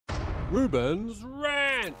Reuben's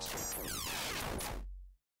Rant.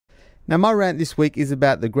 Now, my rant this week is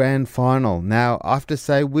about the grand final. Now, I have to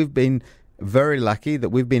say we've been very lucky that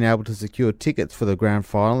we've been able to secure tickets for the grand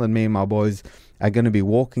final, and me and my boys are going to be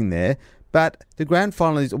walking there. But the grand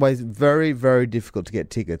final is always very, very difficult to get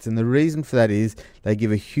tickets. And the reason for that is they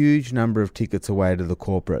give a huge number of tickets away to the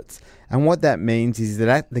corporates. And what that means is that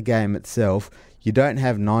at the game itself, you don't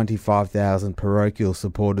have 95,000 parochial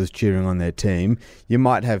supporters cheering on their team. You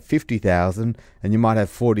might have 50,000 and you might have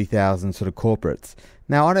 40,000 sort of corporates.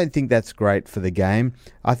 Now, I don't think that's great for the game.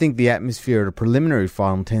 I think the atmosphere at a preliminary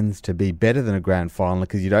final tends to be better than a grand final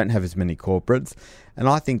because you don't have as many corporates. And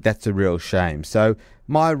I think that's a real shame. So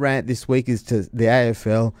my rant this week is to the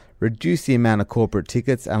AFL, reduce the amount of corporate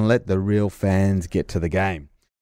tickets and let the real fans get to the game.